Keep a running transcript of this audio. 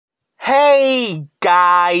Hey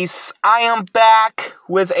guys, I am back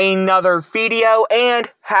with another video and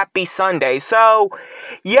happy Sunday. So,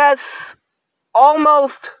 yes,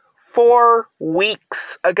 almost 4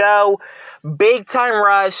 weeks ago, Big Time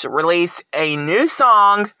Rush released a new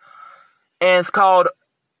song and it's called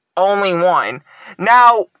Only One.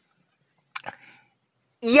 Now,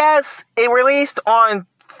 yes, it released on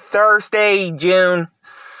Thursday, June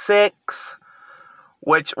 6th,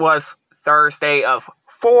 which was Thursday of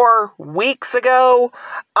 4 weeks ago.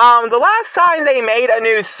 The last time they made a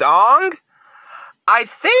new song, I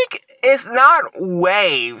think it's not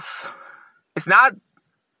Waves. It's not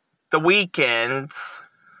The Weeknd's,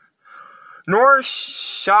 nor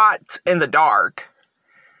Shot in the Dark,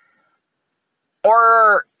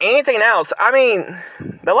 or anything else. I mean,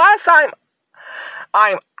 the last time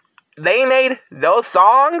they made those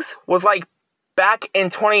songs was like back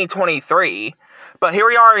in 2023. But here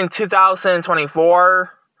we are in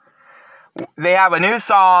 2024. They have a new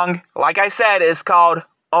song. Like I said, it's called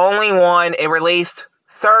Only One. It released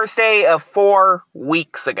Thursday of 4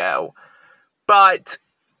 weeks ago. But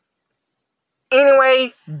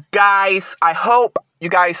anyway, guys, I hope you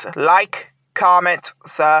guys like, comment,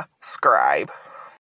 subscribe.